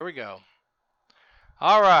Here we go.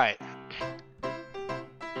 All right.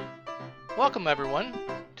 Welcome, everyone,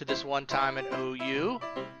 to this one time at OU.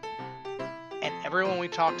 And everyone we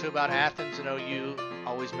talk to about Athens and OU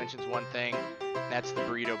always mentions one thing, and that's the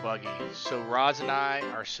burrito buggy. So Roz and I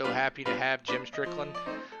are so happy to have Jim Strickland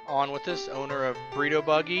on with us, owner of Burrito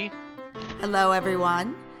Buggy. Hello,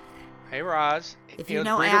 everyone. Hey, Roz. If You you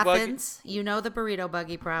know, know the burrito buggy. Athens, you know the burrito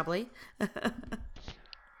buggy probably.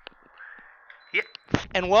 Yeah.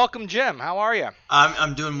 And welcome, Jim. How are you?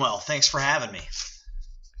 I'm doing well. Thanks for having me.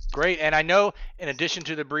 Great. And I know in addition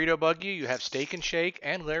to the burrito buggy, you have Steak and Shake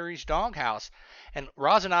and Larry's Doghouse. And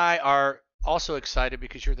Roz and I are also excited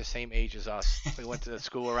because you're the same age as us. We went to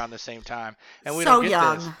school around the same time. And we So don't get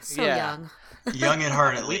young, this. so young. Young at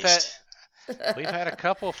heart, at We've least. we've had a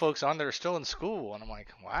couple of folks on that are still in school, and I'm like,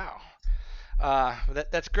 wow.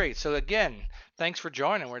 That's great. So again, thanks for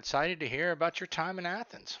joining. We're excited to hear about your time in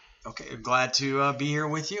Athens. Okay, glad to be here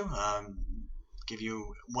with you. Give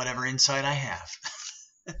you whatever insight I have.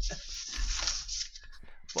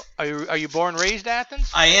 Well, are you born and raised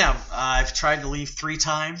Athens? I am. I've tried to leave 3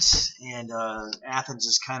 times, and Athens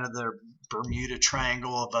is kind of the Bermuda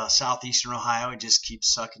Triangle of southeastern Ohio. It just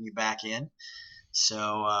keeps sucking you back in.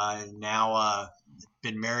 So now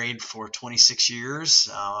been married for 26 years.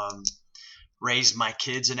 Raised my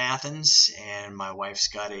kids in Athens, and my wife's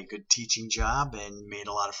got a good teaching job and made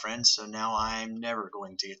a lot of friends. So now I'm never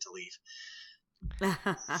going to get to leave.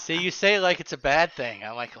 See, you say it like it's a bad thing.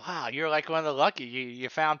 I'm like, wow, you're like one of the lucky. You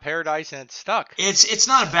found paradise and it's stuck. It's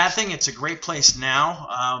not a bad thing. It's a great place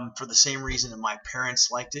now, for the same reason that my parents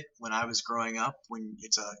liked it when I was growing up. When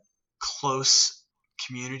it's a close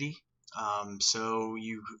community, so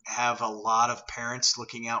you have a lot of parents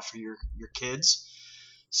looking out for your kids.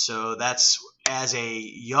 So that's, as a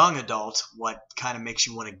young adult, what kind of makes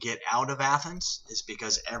you want to get out of Athens is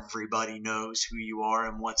because everybody knows who you are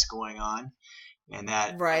and what's going on. And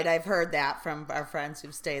that Right, I've heard that from our friends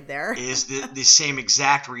who've stayed there. is the same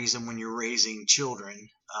exact reason when you're raising children,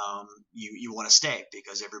 you want to stay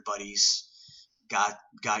because everybody's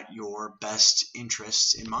got your best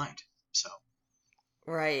interests in mind. So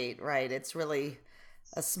Right. It's really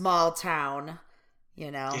a small town,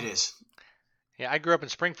 it is. Yeah, I grew up in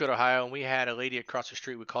Springfield, Ohio, and we had a lady across the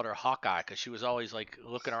street. We called her Hawkeye because she was always like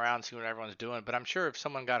looking around, seeing what everyone's doing. But I'm sure if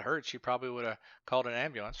someone got hurt, she probably would have called an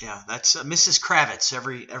ambulance. Yeah, that's Mrs. Kravitz.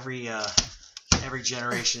 Every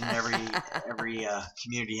generation, every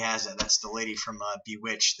community has that. That's the lady from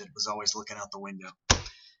Bewitched that was always looking out the window,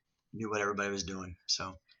 knew what everybody was doing.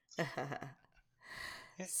 So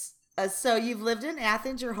So you've lived in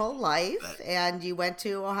Athens your whole life, that, and you went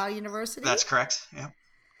to Ohio University? that's correct. Yeah.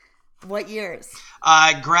 What years?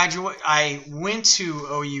 I went to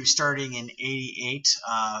OU starting in '88.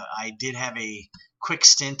 I did have a quick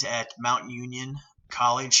stint at Mount Union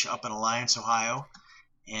College up in Alliance, Ohio,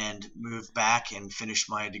 and moved back and finished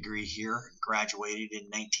my degree here. Graduated in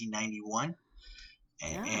 1991,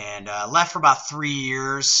 Yeah. and left for about 3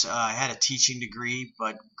 years. I had a teaching degree,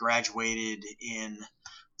 but graduated in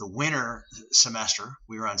the winter semester.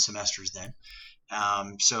 We were on semesters then.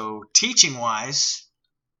 So teaching wise,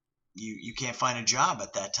 you can't find a job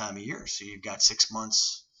at that time of year. So you've got 6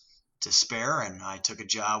 months to spare. And I took a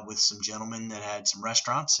job with some gentlemen that had some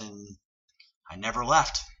restaurants, and I never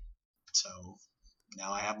left. So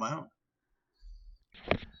now I have my own.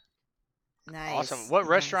 Nice. Awesome. What nice.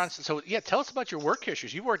 restaurants? So yeah, tell us about your work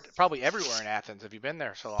histories. You've worked probably everywhere in Athens. Have you been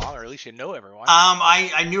there so long, or at least you know everyone?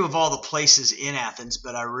 I knew of all the places in Athens,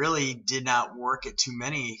 but I really did not work at too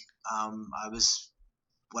many.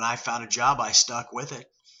 When I found a job, I stuck with it.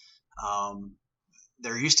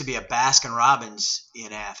 There used to be a Baskin Robbins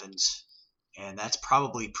in Athens, and that's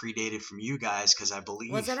probably predated from you guys because I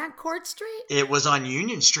believe Was it on Court Street? it was on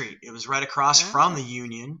Union Street. It was right across from Oh. the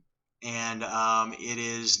Union, and it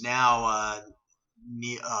is now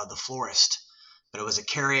the Florist. But it was a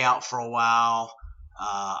carry out for a while.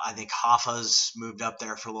 I think Hoffa's moved up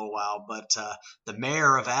there for a little while, but the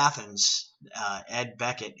mayor of Athens, Ed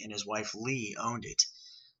Beckett, and his wife Lee owned it,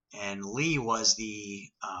 and Lee was the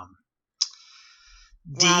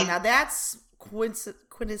Wow, dean. now that's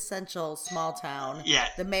quintessential small town. Yeah,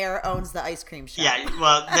 The mayor owns the ice cream shop. yeah.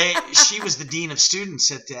 Well, she was the dean of students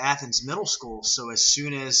at the Athens Middle School. So as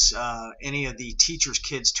soon as any of the teachers'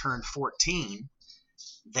 kids turned 14,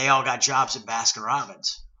 they all got jobs at Baskin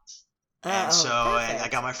Robbins. And so I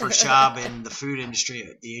got my first job in the food industry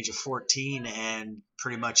at the age of 14, and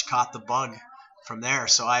pretty much caught the bug from there.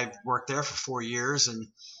 So I worked there for 4 years, and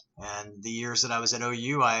the years that I was at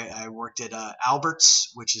OU, I worked at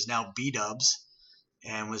Albert's, which is now B-Dubs,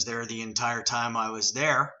 and was there the entire time I was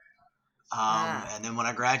there. And then when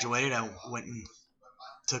I graduated, I went and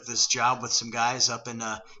took this job with some guys up in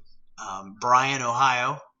Bryan,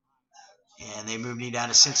 Ohio, and they moved me down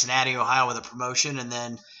to Cincinnati, Ohio with a promotion, and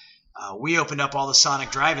then we opened up all the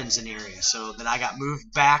Sonic drive-ins in the area. So then I got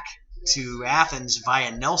moved back to Athens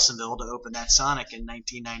via Nelsonville to open that Sonic in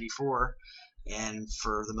 1994, and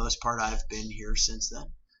for the most part, I've been here since then.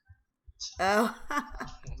 Oh,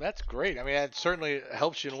 That's great. I mean, it certainly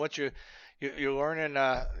helps you in what you're learning,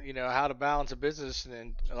 how to balance a business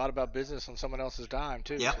and a lot about business on someone else's dime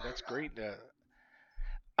too. Yep. So that's great.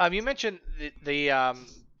 You mentioned the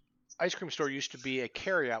ice cream store used to be a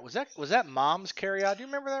carryout. Was that Mom's Carryout? Do you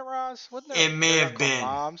remember that, Roz? Wasn't there It may have called been.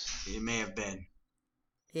 Mom's? It may have been.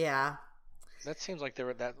 yeah. That seems like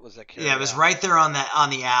that was a carryout. Yeah, it was right there on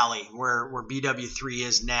the alley where BW3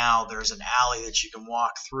 is now. There's an alley that you can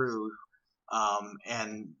walk through,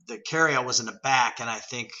 and the carryout was in the back. And I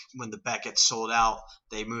think when the Beckett sold out,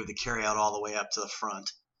 they moved the carryout all the way up to the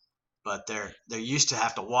front. But they used to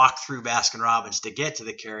have to walk through Baskin Robbins to get to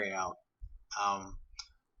the carryout.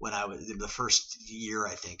 When I was in the first year,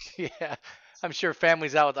 I think. Yeah, I'm sure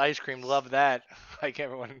families out with ice cream love that. Like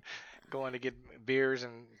everyone going to get beers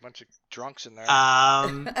and a bunch of drunks in there.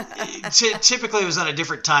 Typically, it was on a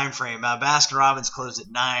different time frame. Baskin Robbins closed at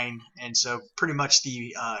 9, and so pretty much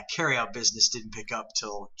the carryout business didn't pick up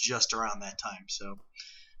till just around that time. So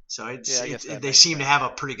they seem to have a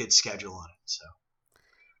pretty good schedule on it. So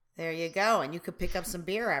There you go. And you could pick up some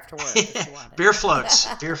beer afterwards if you wanted. Beer floats.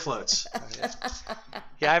 Beer floats.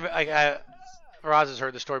 Yeah, Roz has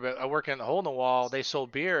heard the story, but I work in the Hole in the Wall. They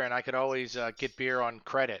sold beer, and I could always get beer on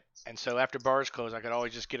credit. And so after bars closed, I could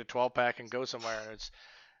always just get a 12-pack and go somewhere. And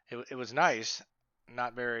it was nice,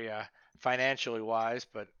 not very financially wise,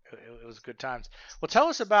 but it was good times. Well, tell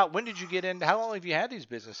us about when did you get into? How long have you had these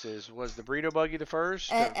businesses? Was the Burrito Buggy the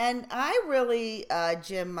first? And I really,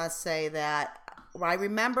 Jim, must say that I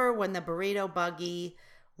remember when the Burrito Buggy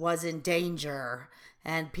was in danger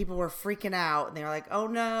and people were freaking out and they were like, oh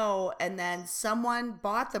no. And then someone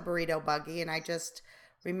bought the Burrito Buggy, and I just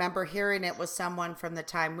remember hearing it was someone from the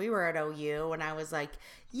time we were at OU, and I was like,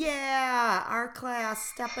 yeah, our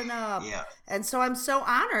class stepping up. Yeah. And so I'm so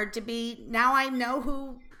honored to be, now I know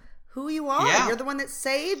who you are. Yeah. You're the one that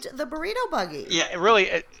saved the Burrito Buggy. Yeah,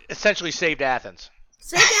 it essentially saved Athens.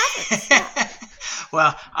 Saved Athens.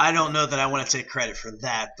 Well, I don't know that I want to take credit for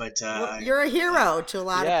that, but Well, you're a hero to a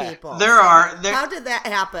lot of people. How did that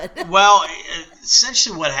happen? Well,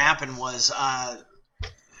 essentially what happened was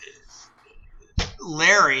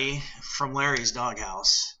Larry from Larry's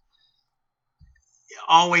Doghouse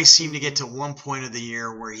always seemed to get to one point of the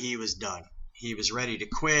year where he was done. He was ready to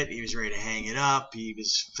quit. He was ready to hang it up. He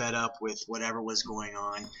was fed up with whatever was going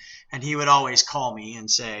on. And he would always call me and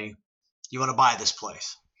say, you want to buy this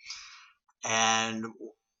place? And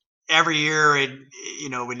every year,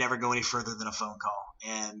 we'd never go any further than a phone call.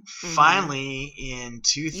 And finally,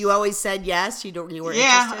 you always said yes. You were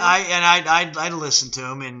yeah. interested? I'd listen to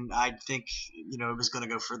him, and I'd think it was going to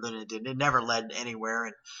go further than it did. It never led anywhere.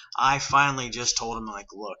 And I finally just told him,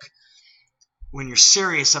 like, look, when you're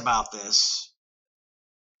serious about this,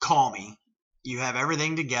 call me. You have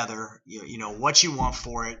everything together. You know what you want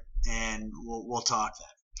for it, and we'll talk then.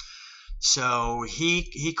 So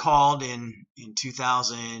he called in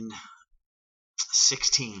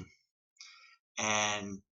 2016,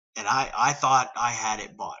 and I thought I had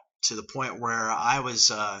it bought, to the point where I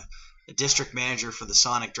was a district manager for the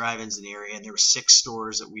Sonic drive-ins in the area, and there were 6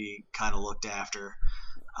 stores that we kind of looked after.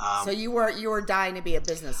 So you were dying to be a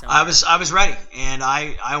business owner. I was ready, and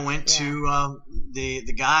I went to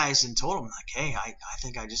the guys and told them, like, hey, I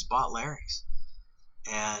think I just bought Larry's,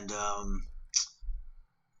 and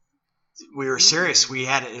we were serious. We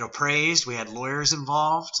had it appraised. We had lawyers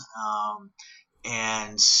involved.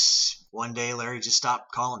 And one day Larry just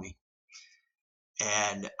stopped calling me.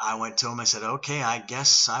 And I went to him. I said, okay, I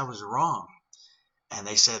guess I was wrong. And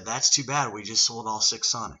they said, that's too bad. We just sold all 6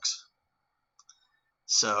 Sonics.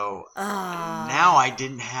 So now I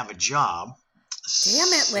didn't have a job.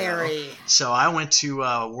 Damn it, Larry. So I went to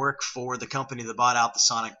work for the company that bought out the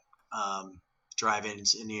Sonic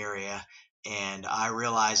drive-ins in the area. And I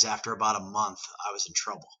realized after about a month I was in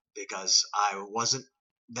trouble because I wasn't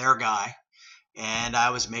their guy and I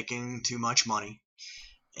was making too much money.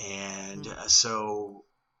 And so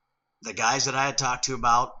the guys that I had talked to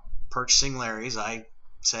about purchasing Larry's, I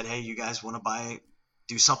said, hey, you guys want to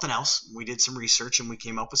do something else? We did some research and we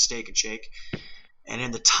came up with Steak and Shake. And in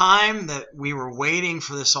the time that we were waiting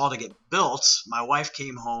for this all to get built, my wife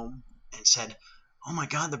came home and said, oh my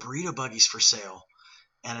God, the Burrito Buggy's for sale.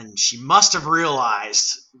 And she must have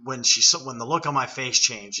realized when the look on my face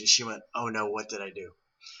changed, and she went, "Oh no, what did I do?"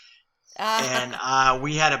 And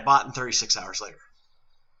we had it bought in 36 hours later.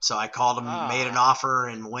 So I called them, made an offer,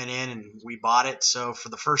 and went in, and we bought it. So for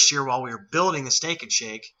the first year while we were building the Steak and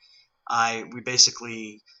Shake, we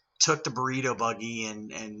basically took the burrito buggy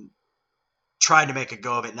and tried to make a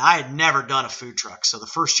go of it. And I had never done a food truck, so the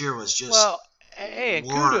first year was just hey, and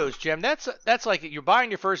kudos, Jim. That's like you're buying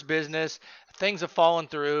your first business. Things have fallen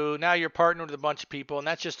through. Now you're partnering with a bunch of people, and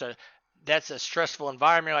that's a stressful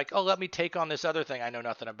environment. You're like, oh, let me take on this other thing I know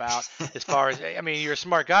nothing about. As far as, I mean, you're a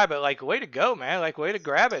smart guy, but like, way to go, man. Like, way to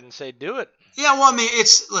grab it and say, do it. Yeah, well, I mean,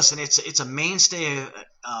 it's a mainstay.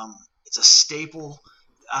 It's a staple.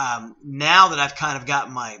 Now that I've kind of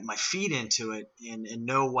gotten my feet into it and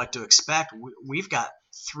know what to expect, we've got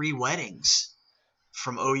 3 weddings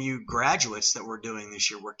from OU graduates that we're doing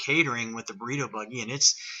this year. We're catering with the burrito buggy, and it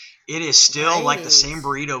is still like the same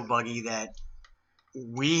burrito buggy that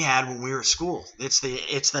we had when we were at school. It's the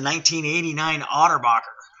 1989 Otterbacher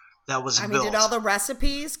that was built. Did all the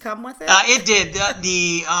recipes come with it? It did.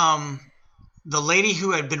 The lady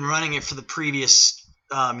who had been running it for the previous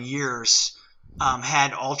years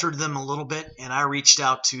had altered them a little bit, and I reached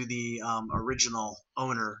out to the original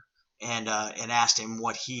owner and asked him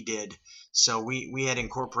what he did. So we had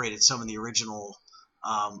incorporated some of the original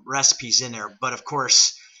recipes in there, but of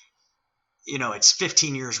course, it's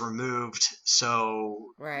 15 years removed,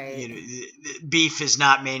 so beef is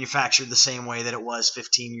not manufactured the same way that it was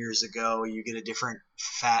 15 years ago. You get a different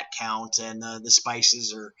fat count, and the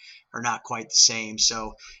spices are not quite the same.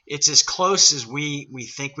 So it's as close as we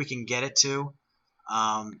think we can get it to.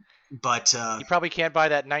 But you probably can't buy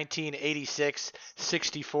that 1986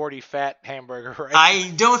 60/40 fat hamburger, right?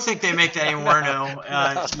 I don't think they make that anymore. No.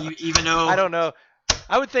 Even though I don't know,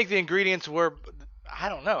 I would think the ingredients were. I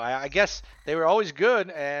don't know. I guess they were always good,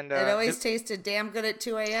 and it always tasted damn good at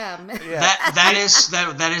 2 a.m. Yeah.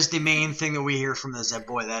 that is the main thing that we hear from this. That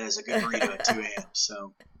boy, that is a good burrito at 2 a.m.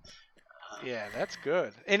 So. Yeah, that's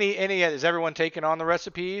good. Is everyone taking on the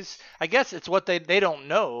recipes? I guess it's what they don't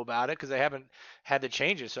know about it because they haven't had to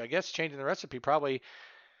change it. So I guess changing the recipe probably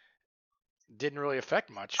didn't really affect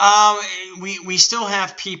much. We still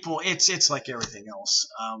have people. It's like everything else.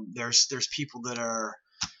 There's people that are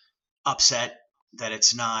upset that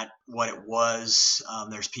it's not what it was.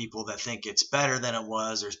 There's people that think it's better than it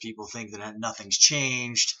was. There's people think that nothing's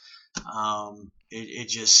changed. It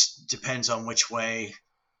just depends on which way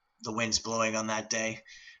the wind's blowing on that day.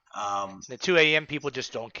 The 2 a.m. people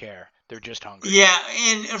just don't care. They're just hungry. Yeah,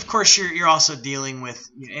 and of course you're also dealing with,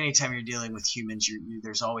 anytime you're dealing with humans,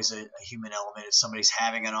 there's always a human element. If somebody's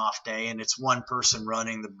having an off day and it's one person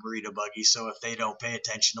running the burrito buggy, so if they don't pay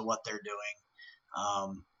attention to what they're doing,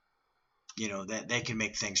 that they can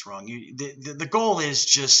make things wrong. The goal is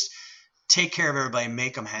just take care of everybody,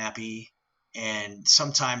 make them happy, and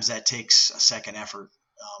sometimes that takes a second effort,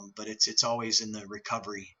 but it's always in the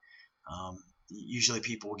recovery. Usually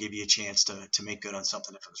people will give you a chance to make good on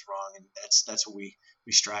something if it was wrong, and that's what we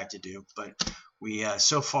strive to do. But we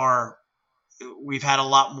so far we've had a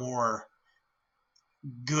lot more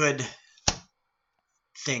good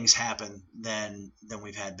things happen than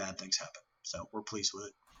we've had bad things happen. So we're pleased with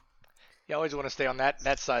it. You always want to stay on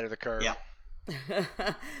that side of the curve. Yeah.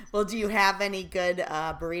 Well, do you have any good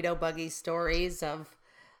burrito buggy stories of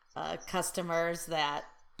customers that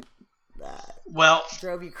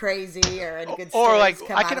drove you crazy, or any good stories? Or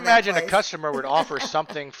like, I can imagine a customer would offer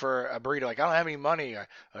something for a burrito, like, I don't have any money.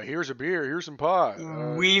 Here's a beer. Here's some pie.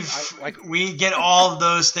 We get all of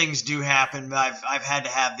those things do happen. I've had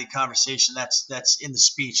to have the conversation. That's in the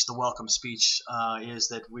speech. The welcome speech is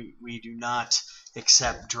that we do not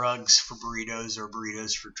accept drugs for burritos or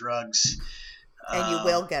burritos for drugs. And you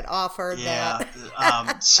will get offered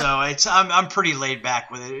that. So I'm pretty laid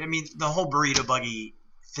back with it. I mean, the whole burrito buggy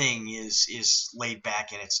thing is laid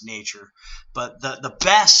back in its nature. But the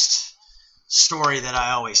best story that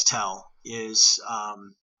I always tell is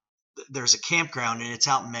there's a campground, and it's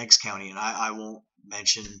out in Meigs County, and I won't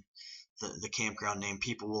mention the campground name.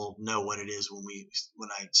 People will know what it is when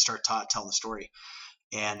I start telling the story.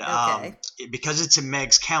 And because it's in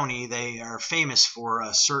Meigs County, they are famous for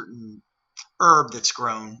a certain herb that's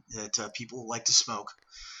grown that people like to smoke.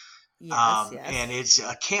 Yes. And it's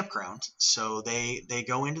a campground. So they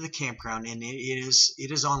go into the campground, and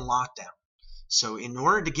it is on lockdown. So in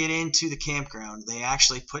order to get into the campground, they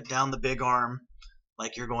actually put down the big arm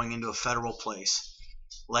like you're going into a federal place,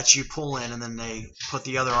 let you pull in, and then they put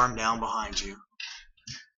the other arm down behind you.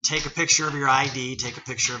 Take a picture of your ID, take a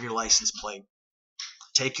picture of your license plate.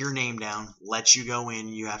 Take your name down, let you go in.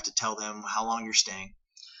 You have to tell them how long you're staying.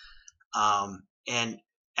 And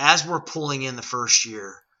as we're pulling in the first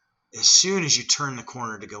year, as soon as you turn the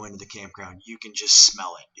corner to go into the campground, you can just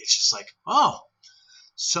smell it. It's just like, oh,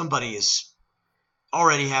 somebody is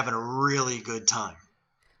already having a really good time.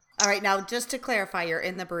 All right, now just to clarify, you're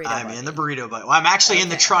in the burrito I'm buggy. in the burrito buggy. Well, I'm actually in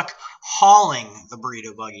the Okay. truck hauling the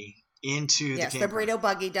burrito buggy into Yes, the the campground. burrito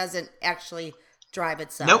buggy doesn't actually drive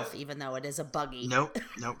itself, Nope. even though it is a buggy. Nope,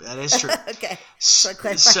 that is true. Okay. So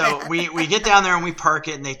clarify that. we get down there and we park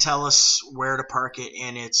it, and they tell us where to park it,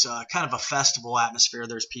 and it's kind of a festival atmosphere.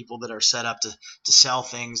 There's people that are set up to sell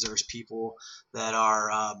things. There's people that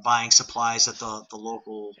are buying supplies at the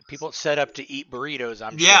local. People set up to eat burritos,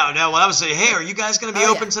 I'm sure. Yeah, no. Well, I was saying, hey, are you guys going to be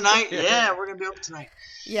Oh, open yeah. tonight? Yeah, we're going to be open tonight.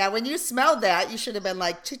 Yeah, when you smelled that, you should have been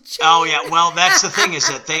like, cha-ching. Oh yeah, well that's the thing is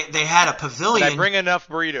that they had a Did pavilion. I bring enough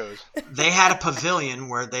burritos? They had a pavilion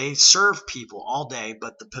where they served people all day,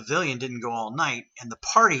 but the pavilion didn't go all night. And the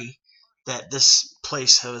party that this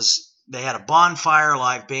place has, they had a bonfire,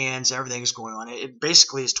 live bands, everything's going on. It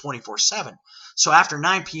basically is 24/7. So after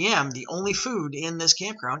 9 p.m., the only food in this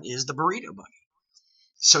campground is the burrito buggy.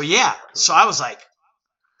 So yeah, so I was like,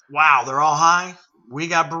 wow, they're all high. We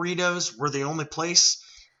got burritos. We're the only place.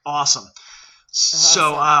 Awesome.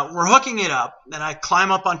 So we're hooking it up, and I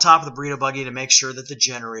climb up on top of the burrito buggy to make sure that the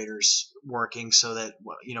generator's working, so that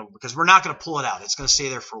because we're not going to pull it out. It's going to stay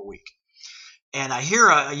there for a week. And I hear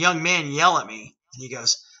a young man yell at me, and he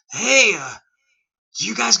goes, "Hey,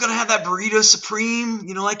 you guys going to have that burrito supreme,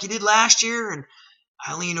 like you did last year?" And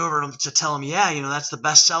I lean over to tell him, "Yeah, that's the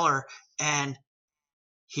best seller." And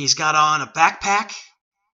he's got on a backpack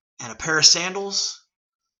and a pair of sandals,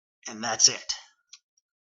 and that's it.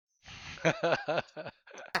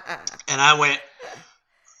 And I went,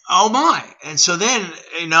 oh my. And so then,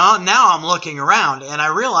 now I'm looking around, and I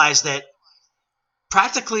realized that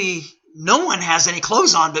practically no one has any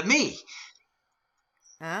clothes on but me.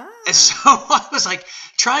 Ah. And so I was like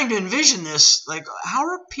trying to envision this, like, how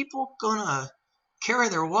are people going to carry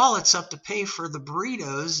their wallets up to pay for the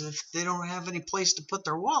burritos if they don't have any place to put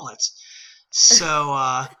their wallets?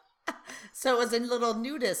 So, So it was a little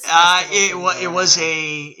nudist. it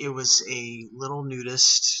was a little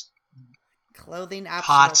nudist clothing optional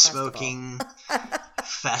pot festival. smoking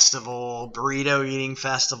festival, burrito eating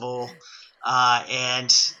festival,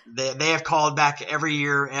 and they have called back every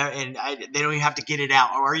year, and they don't even have to get it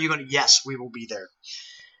out. Or are you going to? Yes, we will be there.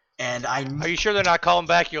 And Are you sure they're not calling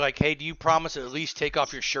back? You're like, hey, do you promise to at least take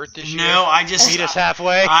off your shirt this year? No, I just meet us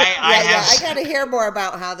halfway. I got to hear more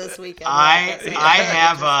about how this weekend. I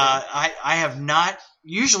have not.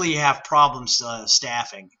 Usually, you have problems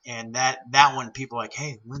staffing, and that one people are like,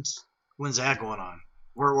 hey, when's that going on?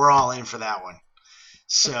 We're all in for that one.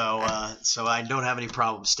 So so I don't have any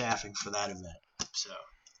problem staffing for that event. So.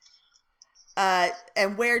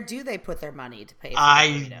 And where do they put their money to pay for the I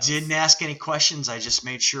burritos? didn't ask any questions. I just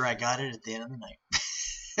made sure I got it at the end of the night.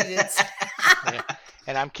 Yeah.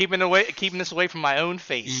 And I'm keeping this away from my own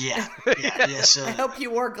face. Yeah. So, I hope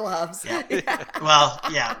you wore gloves. Yeah. Well,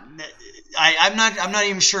 yeah. I'm not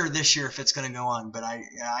even sure this year if it's going to go on, but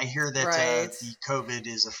I hear that Right. the COVID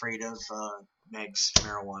is afraid of Meg's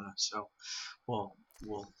marijuana. So, we'll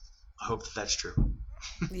hope that's true.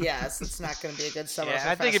 Yes, it's not going to be a good summer. Yeah, for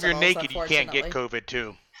I think if you're festivals, naked, you can't get unfortunately. COVID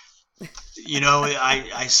too.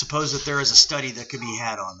 I suppose that there is a study that could be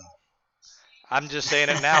had on that. I'm just saying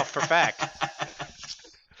it now for fact.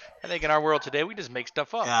 I think in our world today, we just make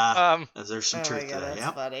stuff up. Yeah, there's some Oh truth my to God, that. that's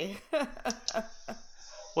Yep. funny.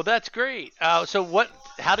 Well, that's great. So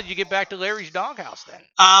how did you get back to Larry's Doghouse then?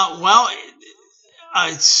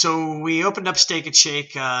 So we opened up Steak and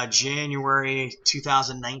Shake January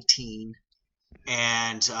 2019,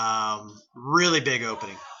 and really big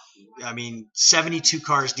opening. I mean, 72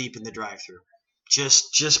 cars deep in the drive-thru,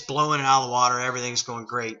 just blowing it out of the water. Everything's going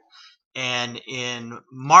great. And in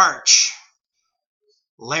March,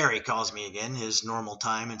 Larry calls me again, his normal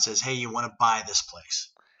time, and says, "Hey, you want to buy this place?"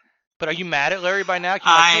 But are you mad at Larry by now? You're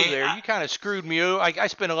like, hey, Larry, you kind of screwed me over. I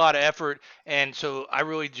spent a lot of effort, and so I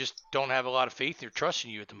really just don't have a lot of faith or trust in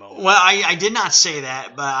you at the moment. Well, I did not say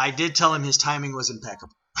that, but I did tell him his timing was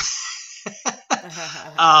impeccable.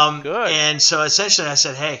 Good. And so essentially I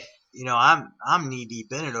said, hey, I'm knee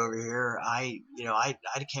deep in it over here. I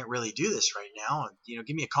can't really do this right now. And,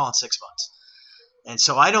 give me a call in 6 months. And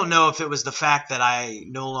so I don't know if it was the fact that I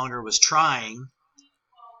no longer was trying,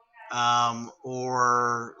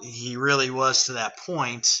 or he really was to that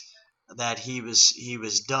point that he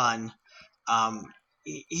was done.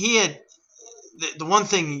 He had the one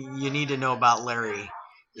thing you need to know about Larry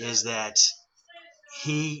is that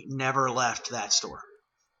he never left that store.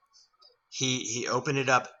 He opened it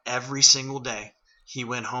up every single day. He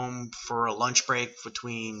went home for a lunch break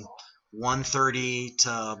between 1:30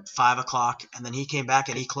 to 5 o'clock, and then he came back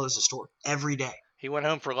and he closed the store every day. He went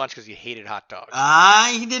home for lunch because he hated hot dogs.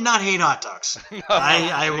 He did not hate hot dogs. No.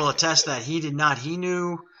 I will attest that he did not. He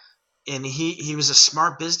knew, and he was a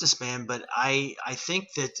smart businessman. But I think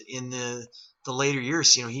that in the later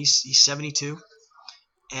years, he's 72,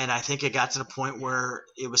 and I think it got to the point where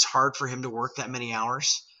it was hard for him to work that many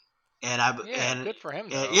hours. And good for him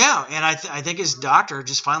though. And I think his doctor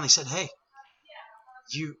just finally said, "Hey,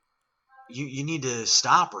 you need to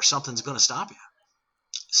stop, or something's going to stop you."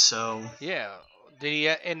 So yeah. Did he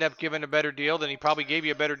end up giving a better deal? Then he probably gave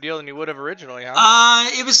you a better deal than he would have originally,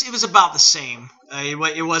 huh? It was about the same.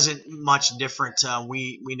 It wasn't much different.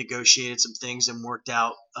 We negotiated some things and worked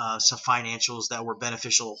out some financials that were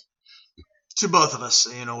beneficial to both of us.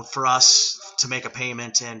 For us to make a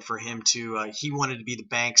payment, and for him to he wanted to be the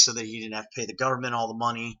bank so that he didn't have to pay the government all the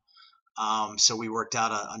money. So we worked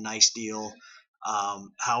out a nice deal.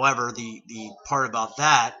 However, the part about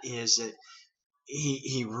that is that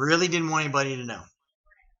he really didn't want anybody to know.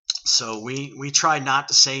 So we tried not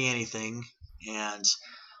to say anything, and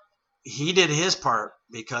he did his part,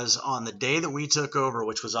 because on the day that we took over,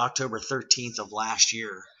 which was October 13th of last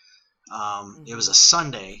year, it was a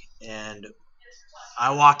Sunday, and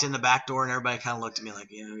I walked in the back door, and everybody kind of looked at me like,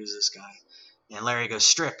 who's this guy? And Larry goes,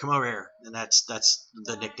 "Strick, come over here." And that's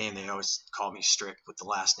the nickname. They always call me Strick with the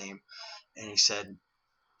last name. And he said,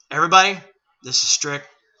 "Everybody, this is Strick.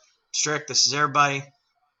 Strick, this is everybody.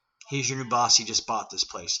 He's your new boss. He just bought this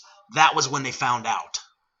place." That was when they found out.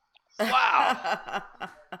 Wow.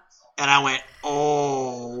 And I went,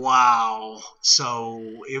 "Oh, wow." So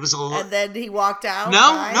it was a little. And then he walked out?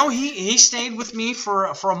 No, he stayed with me for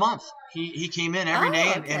a month. He came in every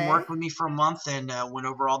day and worked with me for a month, and went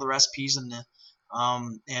over all the recipes and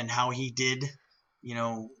how he did,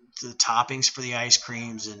 the toppings for the ice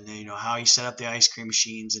creams, and how he set up the ice cream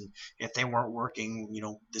machines, and if they weren't working,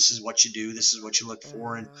 this is what you do, this is what you look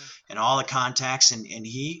for, and all the contacts, and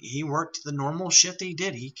he worked the normal shift that he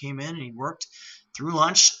did. He came in and he worked through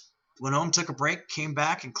lunch, went home, took a break, came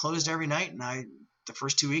back, and closed every night. And the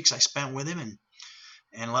first 2 weeks I spent with him,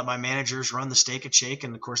 and let my managers run the Steak and Shake,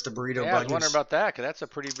 and of course the burrito. Yeah, I was wondering about that, because that's a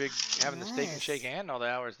pretty big, having the Steak and Shake and all the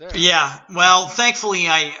hours there. Yeah, well, thankfully,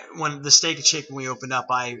 when the Steak and Shake, when we opened up,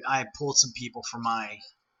 I pulled some people from my,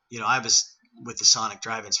 I was with the Sonic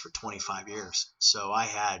Drive-Ins for 25 years, so I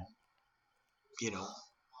had,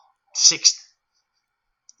 6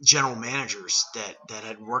 general managers that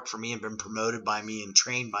had worked for me and been promoted by me and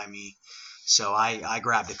trained by me. So I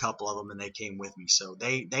grabbed a couple of them, and they came with me. So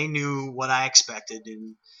they knew what I expected,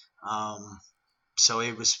 and so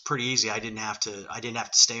it was pretty easy. I didn't have to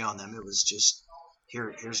stay on them. It was just,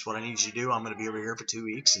 here's what I need you to do. I'm going to be over here for 2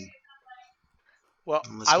 weeks, and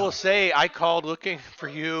I will say I called looking for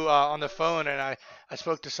you on the phone, and I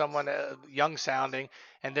spoke to someone young sounding,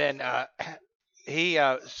 and then he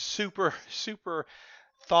super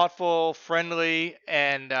thoughtful, friendly,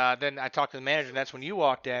 and then I talked to the manager, and that's when you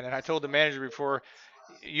walked in. And I told the manager before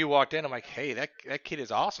you walked in, I'm like, "Hey, that kid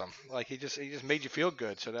is awesome. Like he just made you feel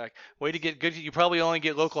good." So that way to get good. You probably only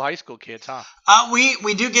get local high school kids, huh?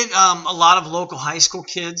 We do get a lot of local high school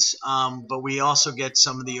kids, but we also get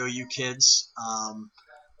some of the OU kids.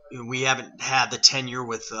 We haven't had the tenure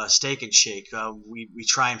with Steak and Shake. We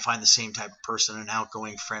try and find the same type of person, an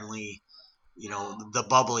outgoing, friendly, the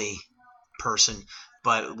bubbly person.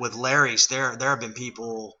 But with Larry's, there have been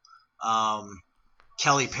people,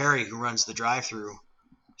 Kelly Perry, who runs the drive-through,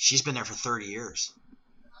 she's been there for 30 years.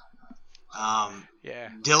 Yeah.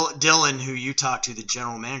 Dylan, who you talked to, the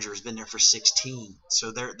general manager, has been there for 16.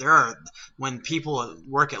 So there are, when people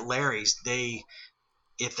work at Larry's,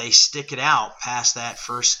 if they stick it out past that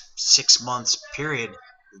first 6 months period,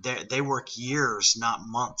 they work years, not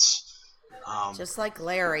months. Just like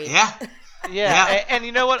Larry. Yeah. Yeah. And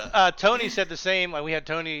you know what? Tony said the same. Like we had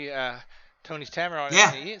Tony's Tamara on.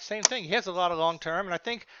 Yeah. Same thing. He has a lot of long term, and I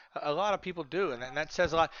think a lot of people do, and that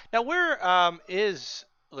says a lot. Now, where is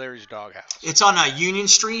Larry's Doghouse? It's on Union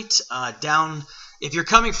Street, down. If you're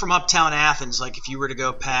coming from uptown Athens, like if you were to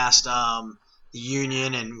go past the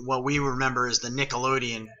Union and what we remember is the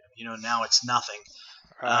Nickelodeon, now it's nothing.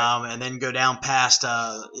 Right. And then go down past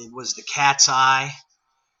it was the Cat's Eye.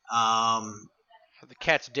 The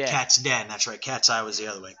Cat's Den. Cat's Den, that's right. Cat's Eye was the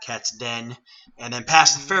other way. Cat's Den. And then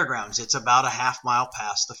past the fairgrounds. It's about a half mile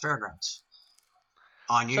past the fairgrounds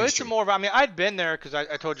on Union Street. So it's more of, I'd been there because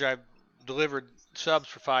I told you I delivered subs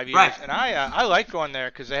for 5 years. Right. And I liked going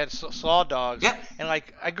there because they had slaw dogs. Yep. And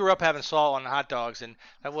I grew up having slaw on hot dogs, and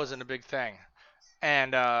that wasn't a big thing.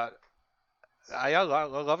 And I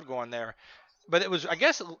loved going there. But it was, I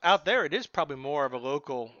guess, out there it is probably more of a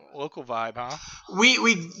local vibe, huh?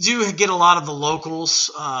 We do get a lot of the locals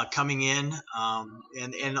coming in,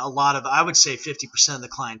 and a lot of, I would say 50% of the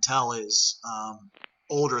clientele is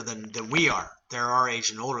older than we are. They're our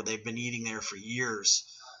age and older. They've been eating there for years.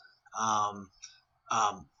 Um,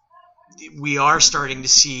 um, we are starting to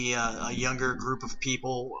see a younger group of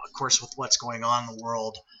people, of course, with what's going on in the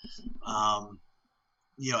world. Um,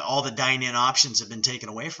 all the dine-in options have been taken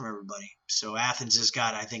away from everybody. So Athens has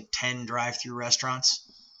got, I think, 10 drive-through restaurants.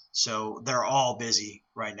 So they're all busy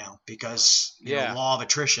right now because Yeah. law of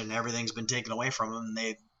attrition, everything's been taken away from them,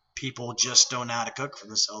 and people just don't know how to cook for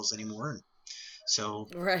themselves anymore. So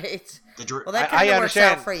Right. the Well, that I kind of works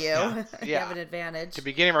understand. out for you. Yeah. You Yeah. have an advantage. At the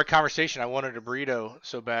beginning of our conversation, I wanted a burrito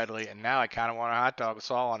so badly, and now I kind of want a hot dog with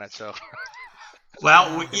salt on it. So well,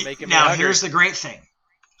 You're making me now hungry. here's the great thing.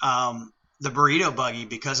 The burrito buggy,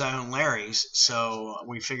 because I own Larry's, so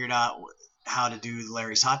we figured out how to do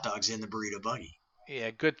Larry's hot dogs in the burrito buggy. yeah,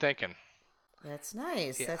 good thinking. That's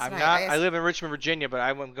nice. Yeah, That's I'm nice. not. I live in Richmond, Virginia, but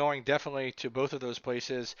I'm going definitely to both of those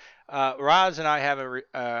places. Roz and I have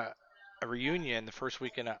a reunion the first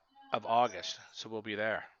weekend of August, so we'll be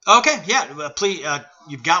there. Okay, yeah, please,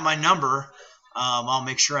 you've got my number. I'll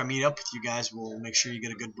make sure I meet up with you guys. We'll make sure you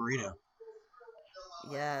get a good burrito.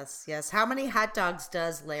 Yes, yes. How many hot dogs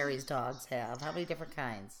does Larry's Dogs have? How many different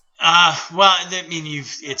kinds? Well, I mean,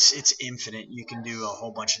 it's infinite. You can do a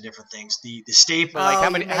whole bunch of different things. The staple, But like, Oh, how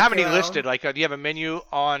you many? make How many your listed? own? Like, do you have a menu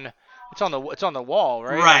on? It's on the wall,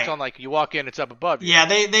 right? Right. It's on like you walk in, it's up above you. yeah,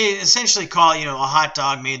 they essentially call a hot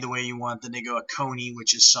dog made the way you want. Then they go a coney,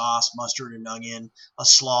 which is sauce, mustard, and onion. A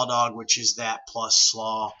slaw dog, which is that plus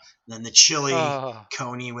slaw. Then the chili Oh,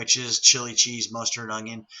 coney, which is chili cheese, mustard,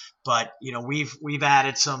 onion. But we've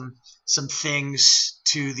added some things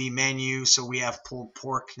to the menu. So we have pulled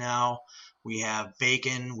pork now. We have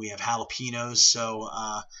bacon. We have jalapenos. So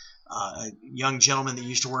a young gentleman that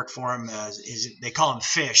used to work for him, they call him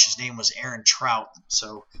Fish. His name was Aaron Trout,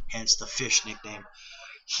 so hence the Fish nickname.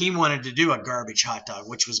 He wanted to do a garbage hot dog,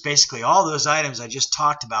 which was basically all those items I just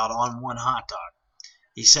talked about on one hot dog.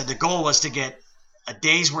 He said the goal was to get a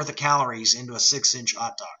day's worth of calories into a 6-inch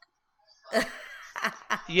hot dog.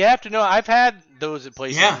 you have to know. I've had those at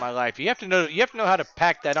places Yeah. in my life. You have to know. You have to know how to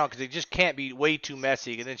pack that on because it just can't be way too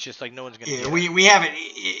messy, and it's just like no one's gonna. Yeah, get it. we have it.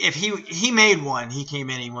 If he made one, he came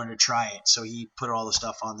in, he wanted to try it, so he put all the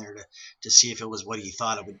stuff on there to see if it was what he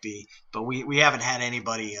thought it would be. But we haven't had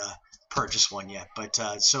anybody purchase one yet. But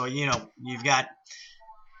so you've got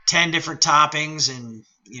 10 different toppings and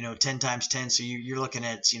 10 times 10, so you're looking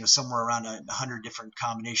at somewhere around 100 different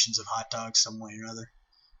combinations of hot dogs some way or another.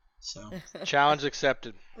 So Challenge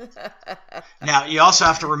accepted. now you also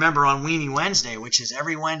have to remember on Weenie Wednesday, which is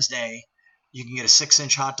every Wednesday, you can get a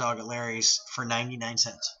 6-inch hot dog at Larry's for 99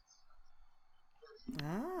 cents.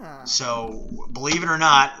 Ah. So believe it or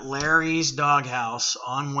not, Larry's Doghouse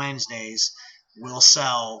on Wednesdays will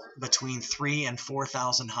sell between 3,000 and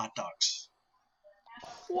 4,000 hot dogs.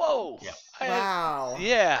 Whoa. Yeah. Wow.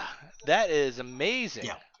 Yeah, that is amazing.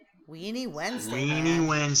 Yeah. Weenie Wednesday. Weenie man.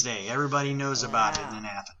 Wednesday. Everybody knows about it Wow. in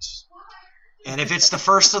Athens. And if it's the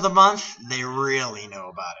first of the month, they really know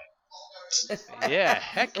about it. Yeah,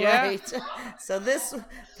 heck yeah. Right. So this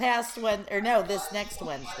next Wednesday. No,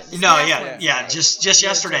 Past yeah, Wednesday. yeah. Just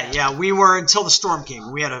yesterday. Yeah, we were until the storm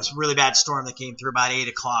came. We had a really bad storm that came through about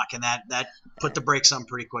 8:00, and that put the brakes on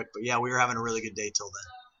pretty quick. But yeah, we were having a really good day till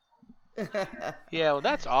then. Yeah, well,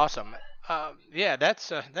 that's awesome. Yeah,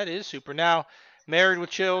 that is super. Now, married with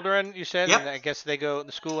children, you said, Yep. and I guess they go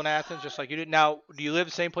to school in Athens just like you did. Now, do you live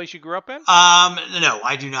the same place you grew up in? No,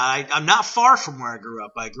 I do not. I'm not far from where I grew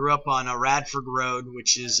up. I grew up on Radford Road,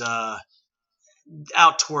 which is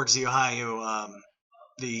out towards the Ohio,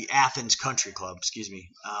 the Athens Country Club, excuse me.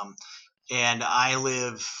 And I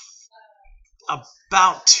live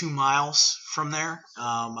about 2 miles from there.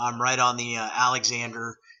 I'm right on the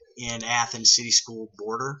Alexander and Athens City School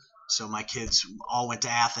border. So my kids all went to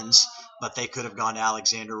Athens, but they could have gone to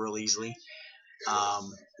Alexander real easily.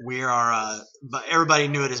 We are, but everybody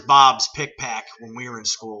knew it as Bob's Pick Pack when we were in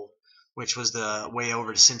school, which was the way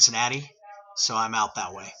over to Cincinnati. So I'm out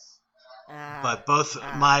that way. But both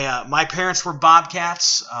my parents were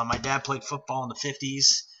Bobcats. My dad played football in the 50s.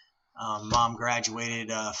 Mom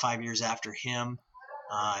graduated 5 years after him.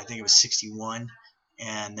 I think it was 61.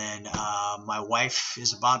 And then my wife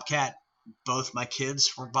is a Bobcat. Both my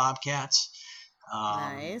kids were Bobcats.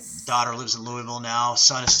 Nice. Daughter lives in Louisville now.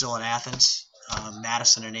 Son is still in Athens,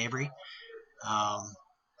 Madison and Avery.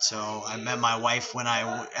 So I met my wife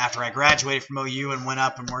after I graduated from OU and went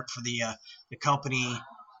up and worked for the company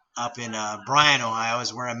up in Bryan, Ohio,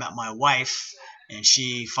 is where I met my wife. and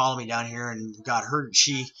she followed me down here and got her.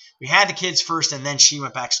 We had the kids first, and then she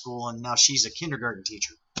went back to school, and now she's a kindergarten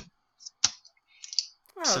teacher.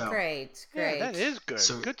 Oh, so, great. Yeah, that is good.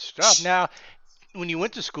 So, good stuff. Now, when you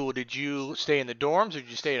went to school, did you stay in the dorms or did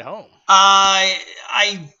you stay at home?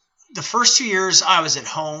 The first 2 years I was at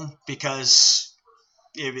home because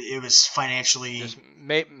it was financially just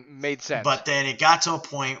made sense. But then it got to a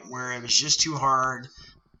point where it was just too hard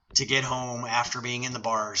to get home after being in the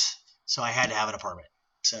bars, so I had to have an apartment.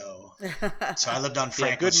 So I lived on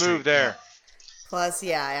Franklin good Street. Move there. Yeah. Plus,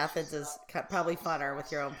 yeah, Athens is probably funner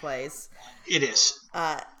with your own place. It is.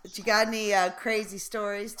 Did you got any crazy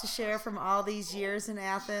stories to share from all these years in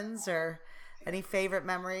Athens, or any favorite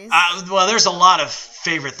memories? Well, there's a lot of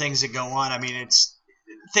favorite things that go on. I mean,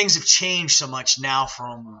 things have changed so much now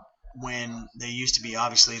from when they used to be.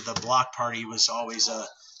 Obviously, the block party was always a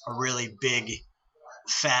really big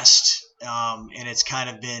fest, and it's kind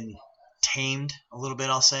of been tamed a little bit,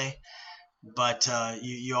 I'll say. But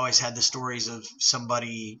you always had the stories of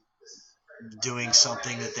somebody doing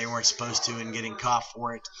something that they weren't supposed to and getting caught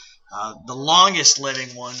for it. The longest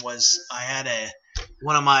living one was I had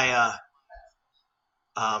one of my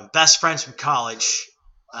best friends from college.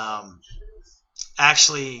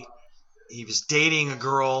 Actually, he was dating a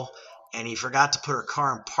girl, and he forgot to put her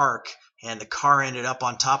car in park, and the car ended up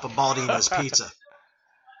on top of Baldino's Pizza.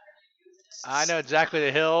 I know exactly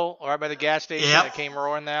the hill right by the gas station that came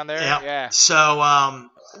roaring down there. Yep. Yeah. So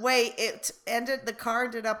wait, the car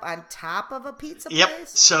ended up on top of a pizza place? Yep.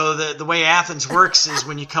 So the way Athens works is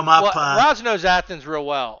when you come up. Well, Roz knows Athens real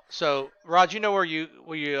well. So Roz, you know where you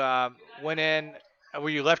went in, where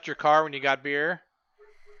you left your car when you got beer?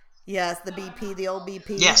 Yes, the BP, the old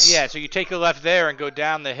BP. Yes. Yeah, so you take a left there and go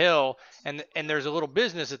down the hill, and there's a little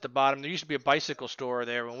business at the bottom. There used to be a bicycle store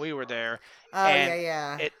there when we were there. Oh, and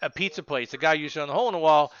yeah. A pizza place. The guy used to own the hole in the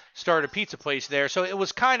wall, started a pizza place there. So it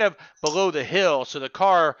was kind of below the hill, so the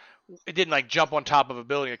car, it didn't like jump on top of a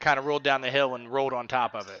building. It kind of rolled down the hill and rolled on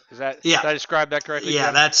top of it. Did I describe that correctly?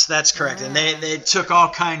 Yeah, that's correct. And they took all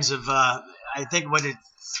kinds of, I think,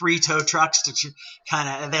 3 tow trucks to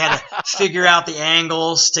they had to figure out the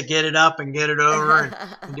angles to get it up and get it over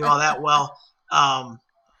and do all that. Well,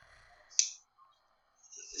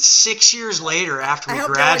 6 years later after we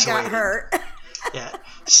graduated, no one got hurt. Yeah,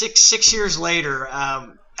 six years later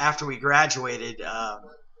after we graduated,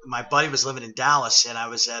 my buddy was living in Dallas, and I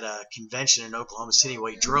was at a convention in Oklahoma City.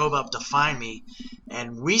 Well, he drove up to find me,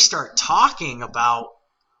 and we start talking about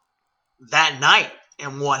that night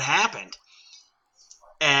and what happened.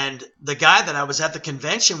 And the guy that I was at the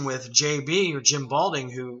convention with, JB, or Jim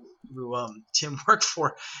Balding, who Tim worked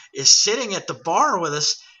for, is sitting at the bar with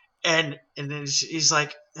us, and he's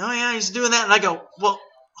like, oh yeah, he's doing that. And I go, well,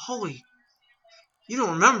 holy, you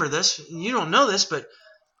don't remember this, you don't know this, but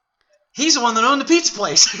he's the one that owned the pizza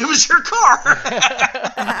place. It was your car.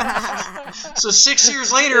 So 6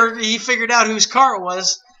 years later, he figured out whose car it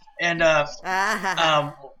was, and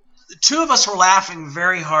 2 of us were laughing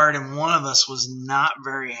very hard, and one of us was not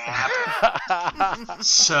very happy.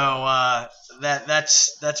 So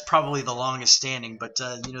that's probably the longest standing. But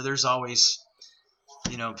there's always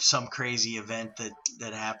some crazy event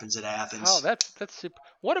that happens at Athens. Oh, that's super.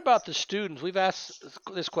 What about the students? We've asked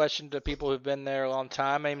this question to people who've been there a long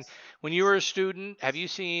time. I mean, when you were a student, have you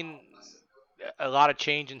seen a lot of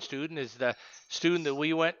change in student? Is the student that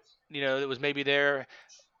we went, that was maybe there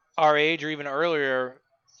our age or even earlier,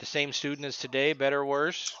 the same student as today, better or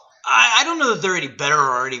worse? I don't know that they're any better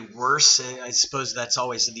or any worse. I suppose that's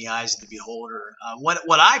always in the eyes of the beholder.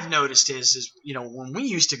 What I've noticed is when we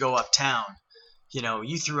used to go uptown,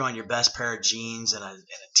 you threw on your best pair of jeans and a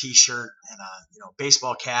t-shirt and a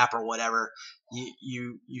baseball cap or whatever.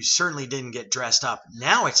 You certainly didn't get dressed up.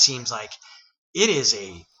 Now it seems like it is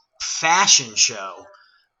a fashion show.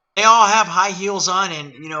 They all have high heels on,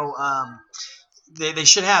 and they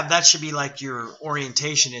should have, that should be like your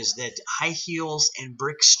orientation, is that high heels and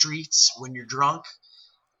brick streets when you're drunk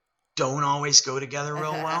don't always go together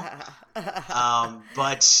real well.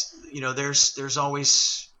 But there's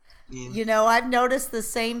always. I've noticed the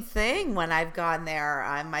same thing when I've gone there.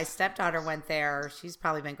 My stepdaughter went there. She's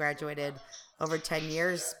probably been graduated over 10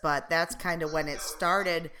 years, but that's kind of when it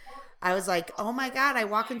started. I was like, oh my God, I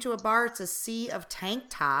walk into a bar, it's a sea of tank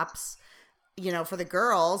tops, for the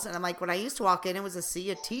girls. And I'm like, when I used to walk in, it was a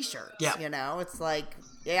sea of t-shirts. Yeah. It's like,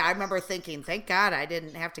 I remember thinking, thank God I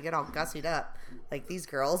didn't have to get all gussied up like these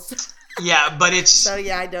girls. Yeah, but it's... So,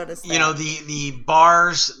 I noticed that. The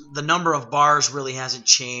bars, the number of bars really hasn't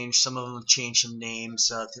changed. Some of them have changed some names.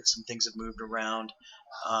 Some things have moved around.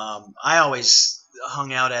 I always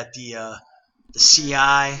hung out at the the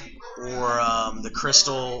CI or the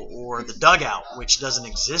Crystal or the Dugout, which doesn't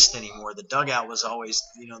exist anymore. The Dugout was always,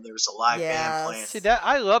 there was a live band playing. See Yes. that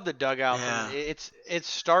I love the dugout Yeah. from it's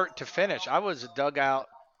start to finish. I was a dugout.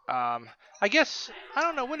 I guess I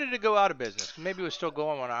don't know when did it go out of business. Maybe it was still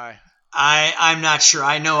going when I I'm not sure.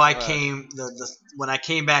 I know I was. came when I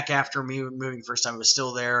came back after me moving the first time, it was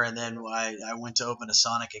still there, and then I went to open a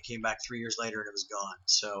Sonic. I came back 3 years later, and it was gone.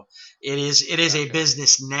 So it is a Gotcha.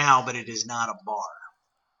 business now, but it is not a bar.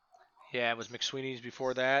 Yeah, it was McSweeney's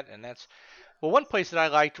before that, and that's well. One place that I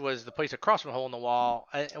liked was the place across from Hole in the Wall.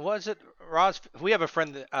 Was it Roz? We have a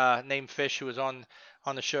friend named Fish who was on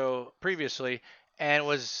the show previously, and it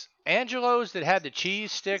was Angelo's that had the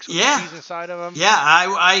cheese sticks with the Yeah. cheese inside of them. Yeah,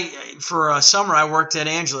 I for a summer I worked at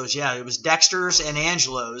Angelo's. Yeah, it was Dexter's and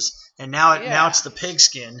Angelo's, and now Yeah. it's the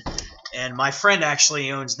Pigskin. And my friend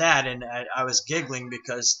actually owns that, and I was giggling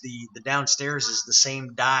because the downstairs is the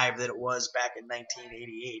same dive that it was back in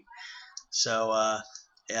 1988. So,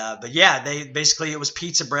 but yeah, it was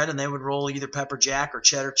pizza bread, and they would roll either pepper jack or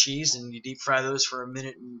cheddar cheese, and you deep fry those for 1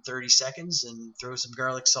 minute and 30 seconds, and throw some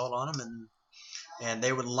garlic salt on them, and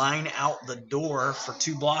they would line out the door for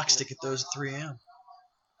 2 blocks to get those at 3 a.m.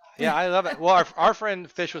 Yeah, I love it. Well, our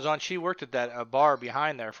friend Fish was on. She worked at that bar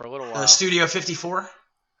behind there for a little while. Studio 54.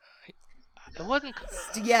 It wasn't.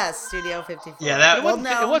 Yes, Studio 54. Yeah, that- It well,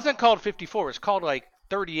 wasn't. no. It wasn't called 54. It's called like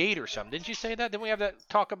 38 or something. Didn't you say that? Didn't we have that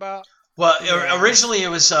talk about? Well, Yeah. originally it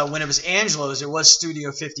was when it was Angelo's. It was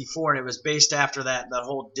Studio 54, and it was based after that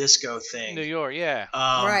whole disco thing. New York, yeah.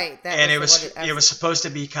 Right, that and was it what it- was supposed to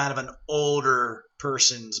be kind of an older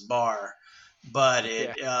person's bar, but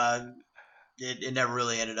it never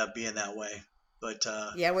really ended up being that way. But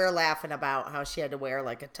Yeah, we were laughing about how she had to wear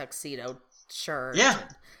like a tuxedo shirt. yeah,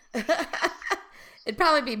 It'd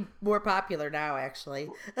probably be more popular now, actually.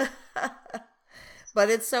 But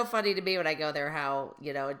it's so funny to me when I go there how,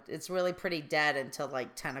 it's really pretty dead until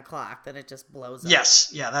like 10 o'clock. Then it just blows up. yes,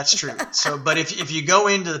 yeah, that's true. So, but if you go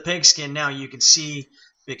into the Pigskin now, you can see,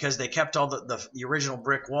 because they kept all the original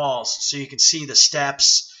brick walls, so you can see the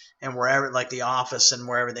steps and wherever, like the office and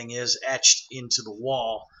where everything is etched into the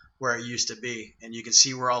wall where it used to be, and you can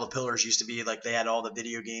see where all the pillars used to be. Like they had all the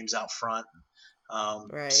video games out front,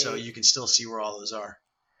 Right. so you can still see where all those are.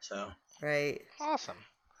 So Right. Awesome.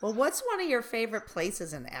 Well, what's one of your favorite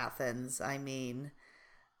places in Athens? I mean,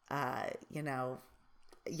 yeah,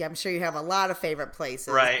 I'm sure you have a lot of favorite places,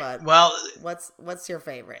 right. but Well, what's your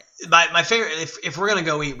favorite? my favorite, if we're gonna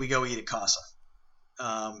go eat, we go eat at Casa.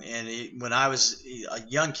 When I was a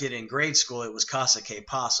young kid in grade school, it was Casa que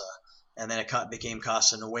Pasa, and then it became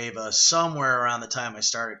Casa Nueva somewhere around the time I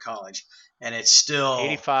started college. And it's still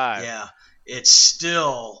 85. Yeah, it's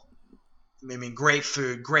still. I mean, great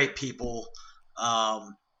food, great people.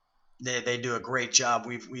 They do a great job.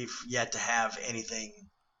 We've yet to have anything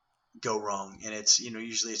go wrong, and it's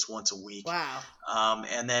usually it's once a week. Wow.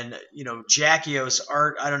 And then Jackie-O's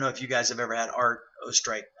Art. I don't know if you guys have ever had Art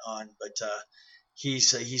Ostrike on, but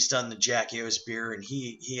he's done the Jackie-O's beer, and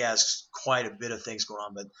he has quite a bit of things going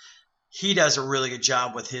on. But he does a really good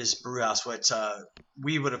job with his brew house. What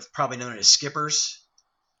we would have probably known it as Skippers.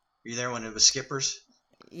 Were you there when it was Skippers?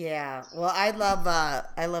 Yeah. Well, I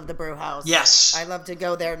love the brew house. Yes. I love to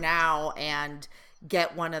go there now and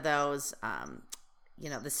get one of those,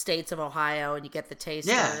 the states of Ohio, and you get the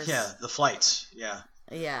tasters. Yeah, the flights. Yeah.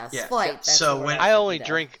 Yeah, Yeah. Flight. Yeah. That's So the word when- I only think of.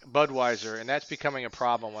 drink Budweiser, and that's becoming a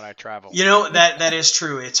problem when I travel. That is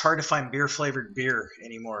true. It's hard to find beer-flavored beer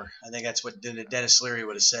anymore. I think that's what Dennis Leary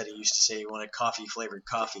would have said. He used to say he wanted coffee-flavored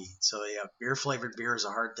coffee. So, yeah, beer-flavored beer is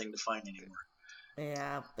a hard thing to find anymore.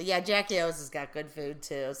 Yeah, but yeah, Jackie O's has got good food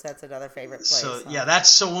too, so that's another favorite place. So, huh? yeah,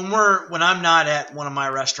 when I'm not at one of my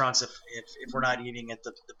restaurants, if we're not eating at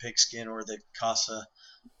the Pigskin or the Casa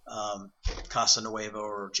Nueva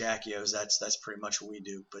or Jackie O's, that's pretty much what we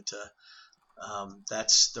do. But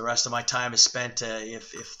that's the rest of my time is spent.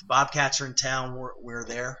 If the Bobcats are in town, we're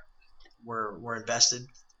there. We're invested.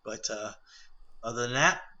 But other than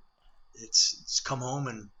that, it's come home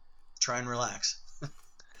and try and relax.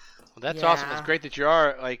 Well, that's Yeah. awesome. It's great that you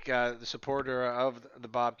are like the supporter of the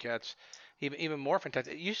Bobcats. Even more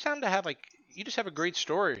fantastic. You sound to have you just have a great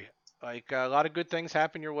story. Like a lot of good things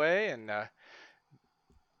happen your way, and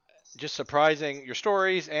just surprising your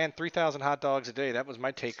stories and 3,000 hot dogs a day. That was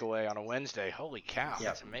my takeaway on a Wednesday. Holy cow, Yep.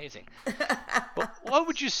 that's amazing. But what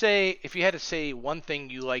would you say if you had to say one thing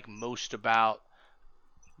you like most about?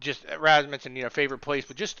 Just rather than mention favorite place,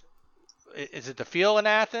 but just. Is it the feel in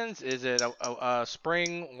Athens? Is it a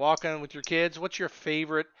spring walking with your kids? What's your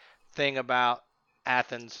favorite thing about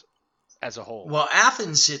Athens as a whole? Well,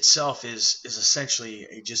 Athens itself is essentially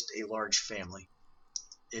just a large family.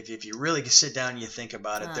 if you really sit down and you think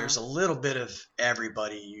about it, there's a little bit of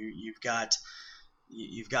everybody. You've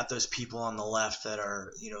got those people on the left that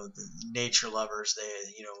are, the nature lovers.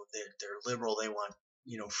 They're liberal. They want,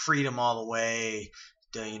 freedom all the way,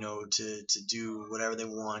 to do whatever they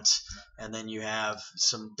want. And then you have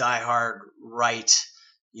some diehard right.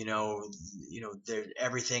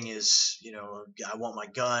 Everything is, I want my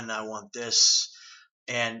gun. I want this,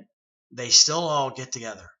 and they still all get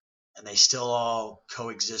together and they still all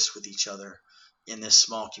coexist with each other in this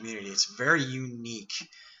small community. It's very unique.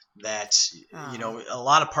 That a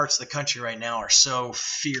lot of parts of the country right now are so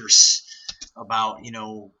fierce about,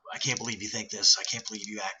 I can't believe you think this, I can't believe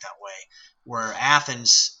you act that way, where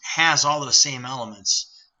Athens has all those same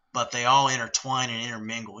elements, but they all intertwine and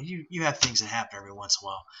intermingle. You have things that happen every once in a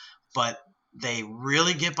while, but they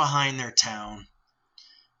really get behind their town.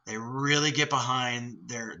 They really get behind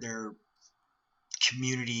their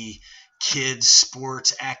community, kids,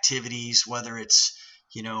 sports, activities, whether it's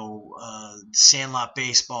Sandlot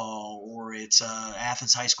baseball, or it's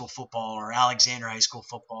Athens High School football, or Alexander High School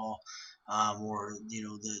football, or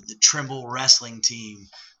the Trimble wrestling team.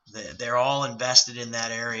 They're all invested in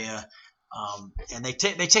that area, and they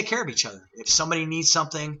take care of each other. If somebody needs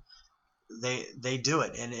something, they do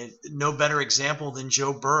it. And no better example than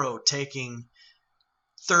Joe Burrow taking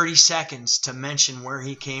 30 seconds to mention where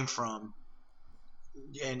he came from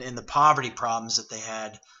and the poverty problems that they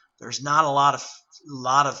had. There's not a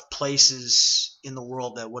lot of places in the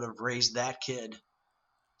world that would have raised that kid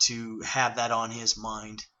to have that on his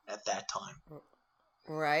mind at that time.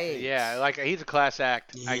 Right. Yeah, like he's a class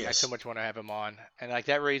act. I so much want to have him on, and like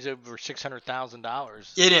that raised over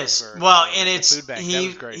 $600,000. It is and it's food bank. That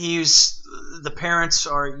was great. The parents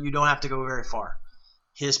are. You don't have to go very far.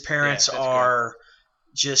 His parents are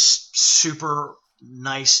just super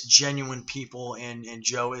nice, genuine people, and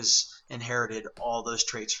Joe has inherited all those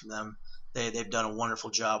traits from them. They've done a wonderful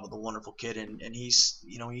job with a wonderful kid, and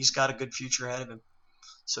he's got a good future ahead of him.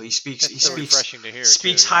 So he speaks refreshing to hear,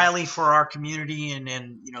 speaks highly for our community and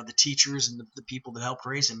the teachers and the people that helped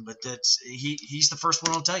raise him. But he's the first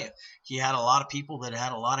one to tell you he had a lot of people that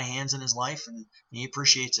had a lot of hands in his life, and he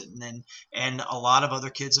appreciates it. And a lot of other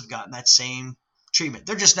kids have gotten that same treatment.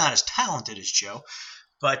 They're just not as talented as Joe,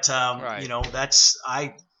 but right.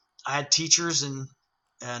 I had teachers and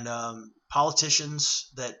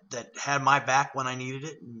politicians that had my back when I needed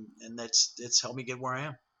it, and it's helped me get where I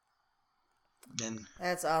am. And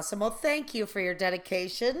that's awesome. Well, thank you for your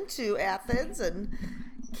dedication to Athens and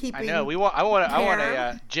keeping. I know I want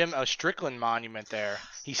a Jim Strickland monument there.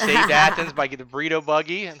 He saved Athens by getting the burrito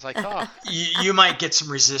buggy, and it's like, oh. You might get some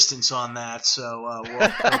resistance on that, so we'll put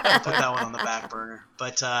that one on the back burner.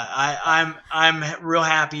 But I'm real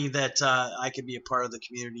happy that I could be a part of the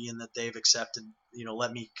community and that they've accepted,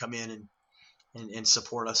 let me come in and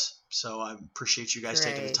support us. So I appreciate you guys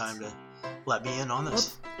taking the time to let me in on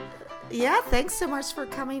this. Well, yeah, thanks so much for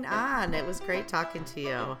coming on. It was great talking to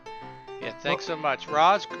you. Yeah, thanks so much.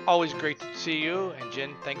 Roz, always great to see you. And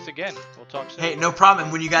Jen, thanks again. We'll talk soon. Hey, no problem.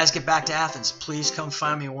 And when you guys get back to Athens, please come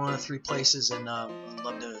find me in one of the 3 places, and I'd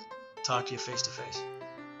love to talk to you face to face.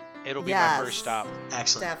 It'll be my first stop.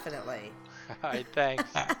 Excellent. Definitely. All right, thanks.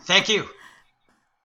 Thank you.